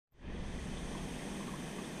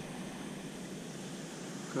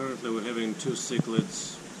Currently we're having two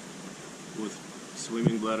cichlids with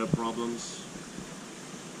swimming bladder problems.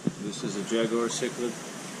 This is a Jaguar cichlid,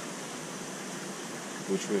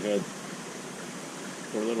 which we had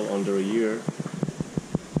for a little under a year.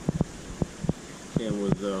 Came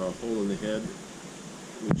with a hole in the head,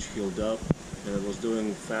 which healed up, and it was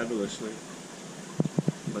doing fabulously.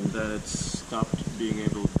 But then it stopped being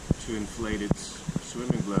able to inflate its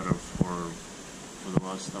swimming bladder for the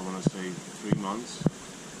last, I want to say, 3 months.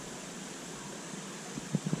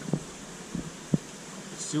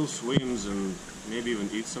 It still swims and maybe even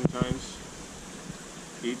eats sometimes,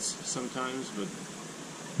 but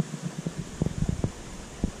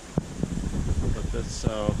that's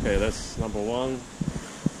okay. That's number one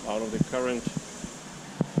out of the current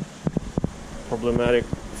problematic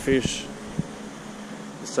fish.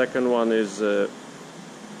 The second one is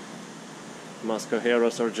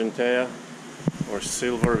Mascajeros argentea, or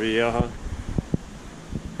Silver Vieja.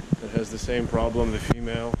 It has the same problem, the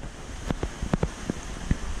female.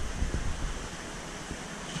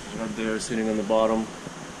 She's right there sitting on the bottom,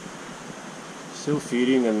 still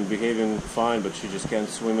feeding and behaving fine, but she just can't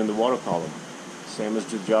swim in the water column. Same as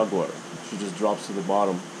the Jaguar. She just drops to the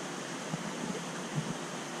bottom,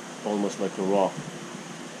 almost like a rock.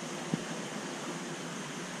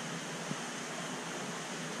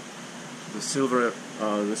 The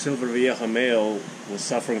Silver Vieja male was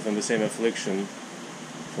suffering from the same affliction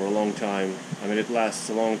for a long time. I mean, it lasts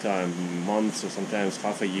a long time, months or sometimes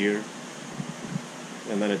half a year,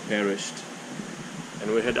 and then it perished.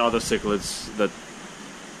 And we had other cichlids that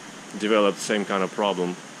developed the same kind of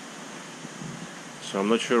problem. So I'm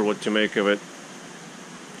not sure what to make of it.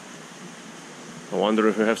 I wonder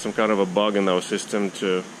if we have some kind of a bug in our system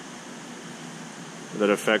that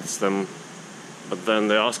affects them. But then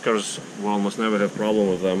the Oscars will almost never have problem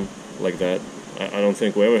with them like that. I don't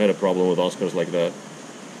think we ever had a problem with Oscars like that.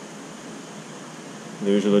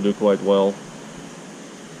 They usually do quite well.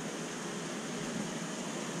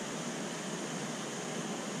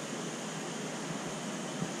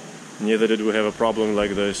 Neither did we have a problem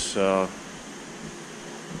like this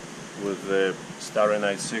with the starry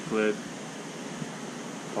night cichlid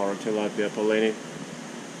or Tilapia polini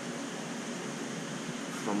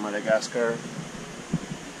from Madagascar.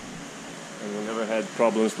 And we never had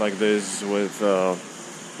problems like this with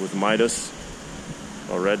mystus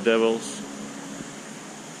or red devils.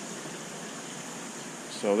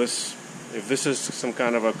 So if this is some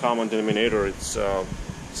kind of a common denominator, it's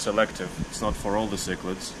selective. It's not for all the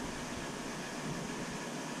cichlids.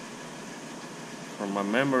 From my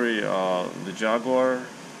memory, the Jaguar,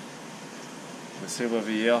 the Silver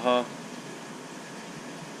Vieja,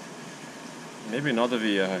 maybe another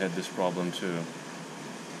Vieja had this problem too.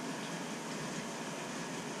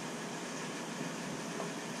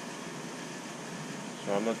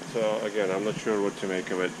 So I'm not sure what to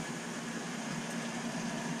make of it.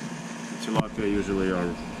 Tilapia usually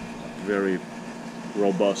are very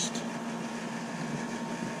robust.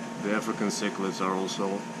 The African cichlids are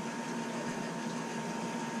also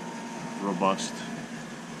robust.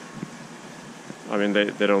 I mean,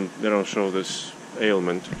 they don't show this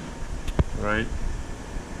ailment, right?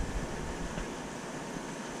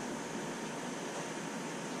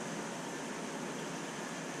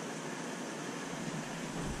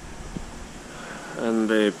 And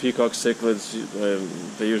the peacock cichlids,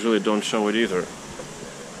 they usually don't show it either.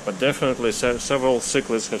 But definitely several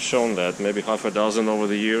cichlids have shown that, maybe half a dozen over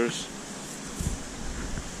the years.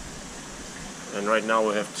 And right now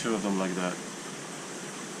we have 2 of them like that.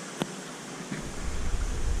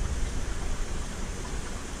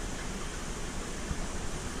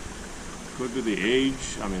 Could be the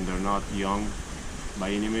age. I mean, they're not young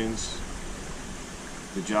by any means.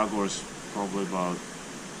 The Jaguar's probably about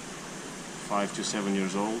 5 to 7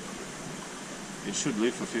 years old. It should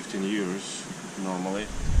live for 15 years normally.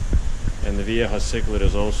 And the Vieja cichlid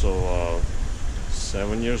is also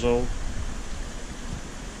 7 years old.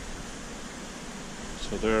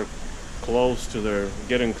 So they're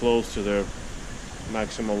getting close to their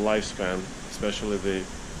maximum lifespan, especially the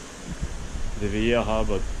Vieja,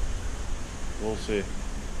 but we'll see.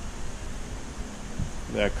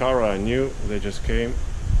 The Akara, I knew, they just came.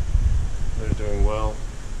 They're doing well.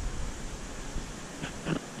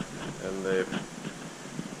 And the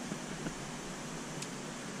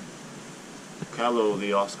Calo,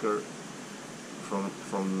 the Oscar from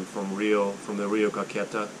the Rio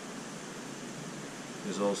Caqueta,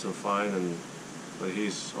 is also fine, but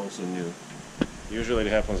he's also new. Usually it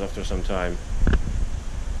happens after some time.